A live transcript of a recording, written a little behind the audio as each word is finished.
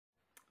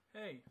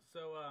Hey,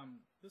 so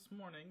this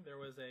morning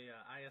there was a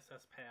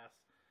ISS pass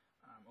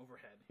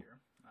overhead here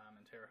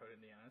in Terre Haute,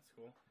 Indiana. It's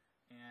cool,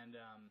 and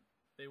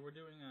they were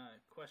doing a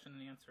question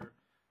and answer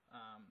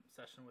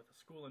session with a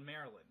school in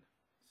Maryland.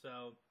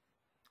 So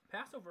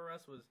pass over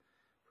us was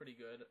pretty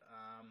good.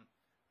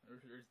 It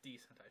was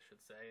decent, I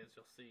should say, as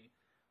you'll see.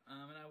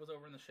 And I was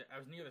over in the I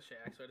was near the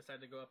shack, so I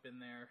decided to go up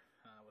in there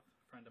with a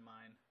friend of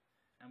mine,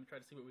 and we tried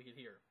to see what we could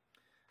hear.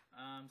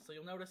 So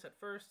you'll notice at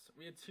first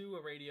we had two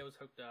radios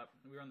hooked up.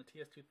 We were on the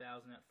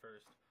TS-2000 at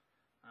first.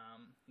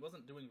 It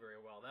wasn't doing very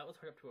well. That was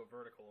hooked up to a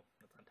vertical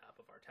that's on top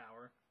of our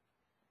tower,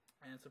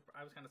 and so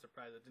I was kind of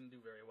surprised it didn't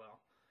do very well.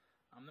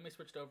 Then we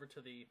switched over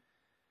to the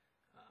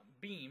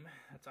beam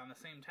that's on the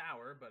same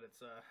tower, but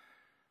it's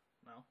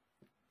well,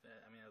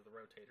 I mean, it has the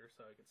rotator,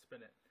 so I could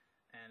spin it,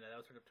 and that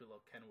was hooked up to a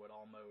little Kenwood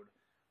all-mode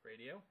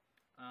radio.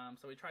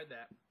 So we tried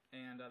that,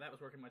 and that was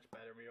working much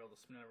better. We were able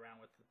to spin it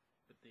around with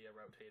the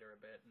rotator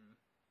a bit, and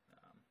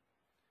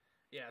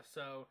yeah,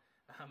 so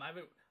I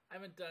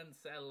haven't done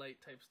satellite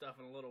type stuff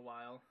in a little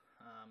while,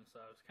 so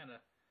I was kind of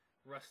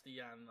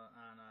rusty on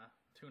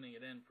tuning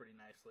it in pretty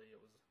nicely. It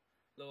was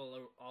a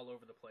little all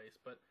over the place,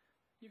 but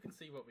you can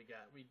see what we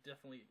got. We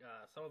definitely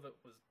some of it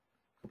was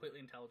completely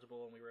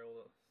intelligible, and we were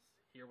able to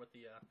hear what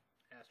the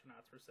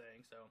astronauts were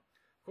saying. So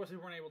of course we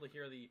weren't able to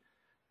hear the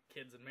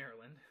kids in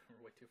Maryland.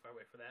 We're way too far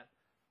away for that,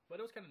 but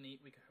it was kind of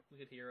neat. We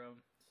could hear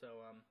them,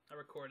 so I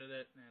recorded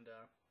it, and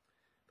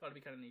thought it'd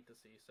be kind of neat to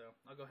see. So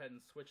I'll go ahead and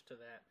switch to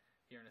that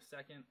here in a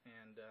second,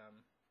 and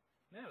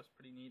yeah, it was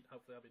pretty neat.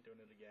 Hopefully I'll be doing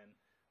it again.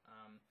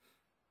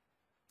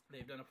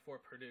 They've done it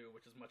before Purdue,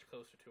 which is much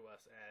closer to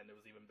us, and it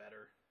was even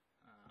better.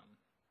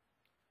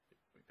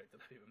 We picked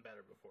it up even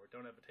better before.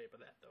 Don't have a tape of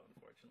that though,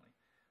 unfortunately.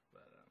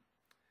 But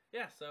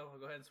yeah, so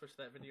I'll go ahead and switch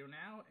to that video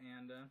now,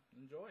 and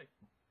enjoy.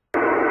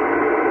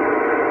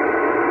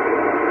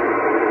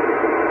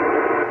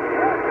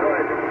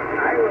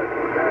 I was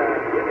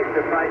really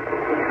surprised to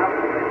see how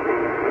quickly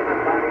the human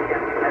body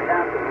can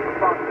adapt and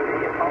respond to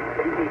the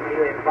completely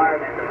new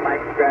environment of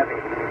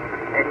microgravity.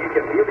 And you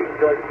can really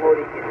enjoy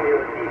floating in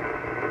zero G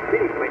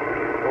really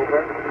quickly.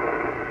 Over.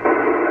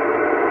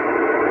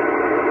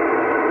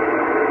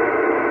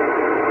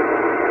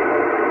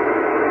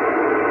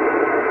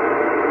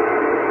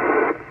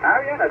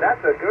 Ariana,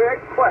 that's a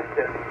great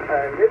question.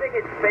 Living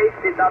in space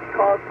did not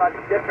cause much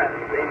difference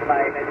in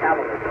my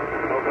metabolism.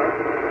 Over.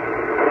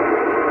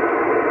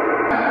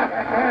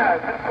 Yeah,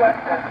 good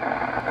question.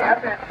 The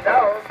answer is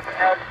no,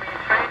 as we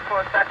train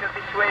for such a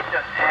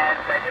situation, and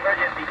in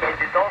emergency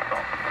cases also.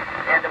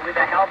 And with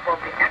the help of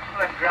the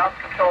excellent ground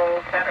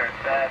control centers,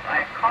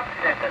 I am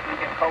confident that we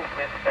can cope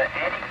with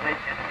any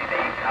glitches we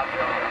may encounter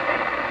on the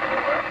station.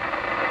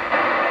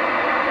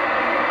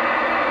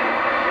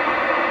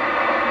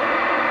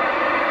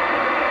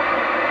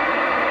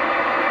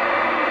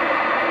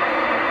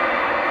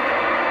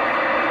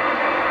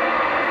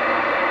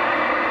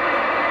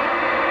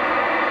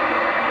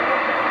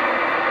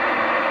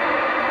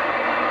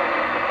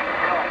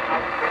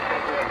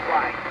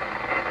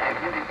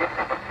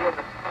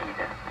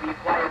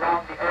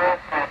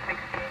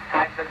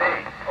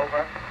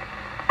 Over.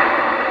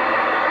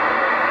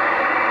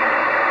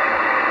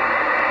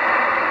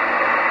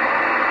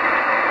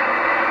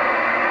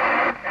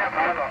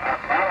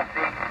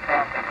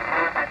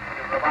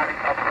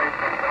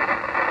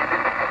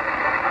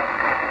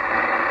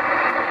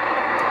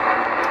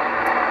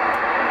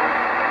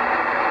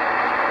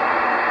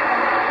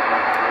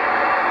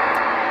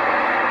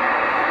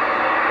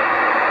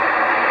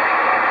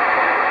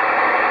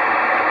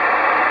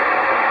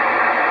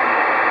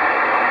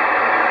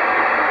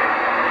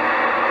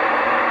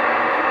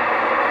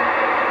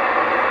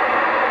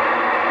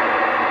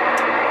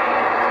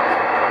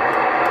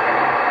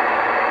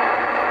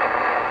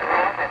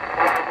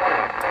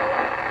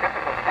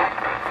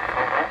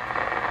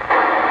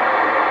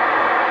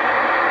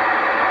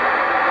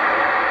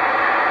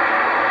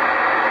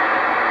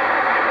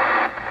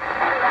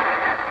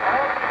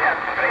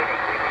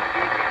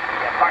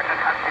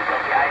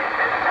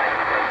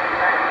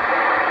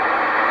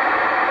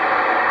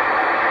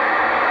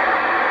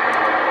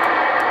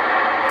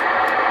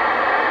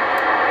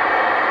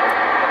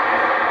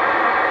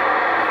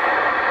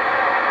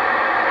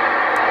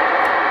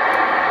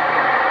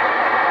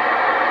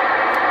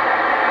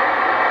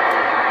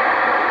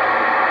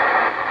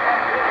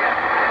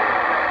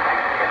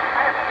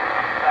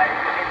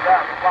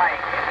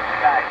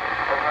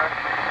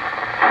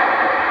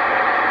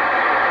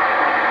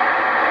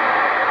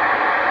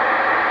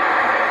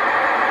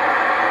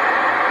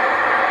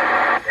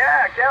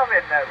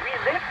 We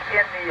live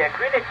in the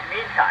Greenwich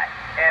Mean Time,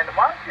 and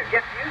once you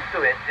get used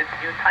to it, this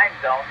new time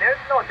zone, there's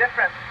no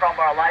difference from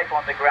our life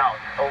on the ground.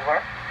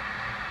 Over.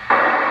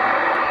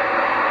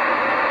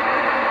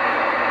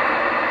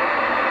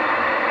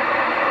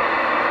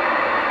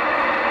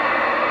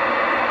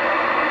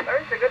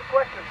 That's a good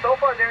question. So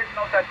far, there is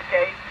no such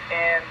case,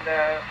 and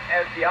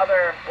as the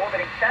other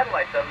orbiting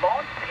satellites are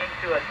launched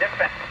into a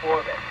different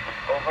orbit.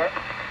 Over.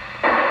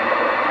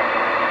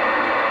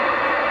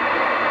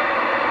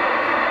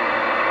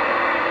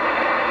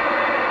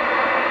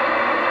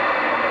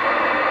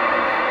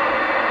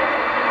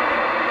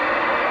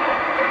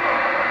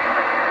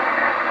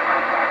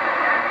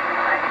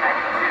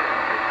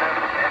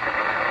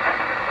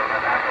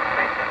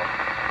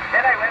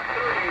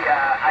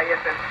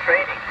 ISS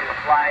training to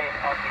fly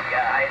on the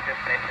ISS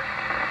mission.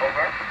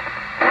 Over.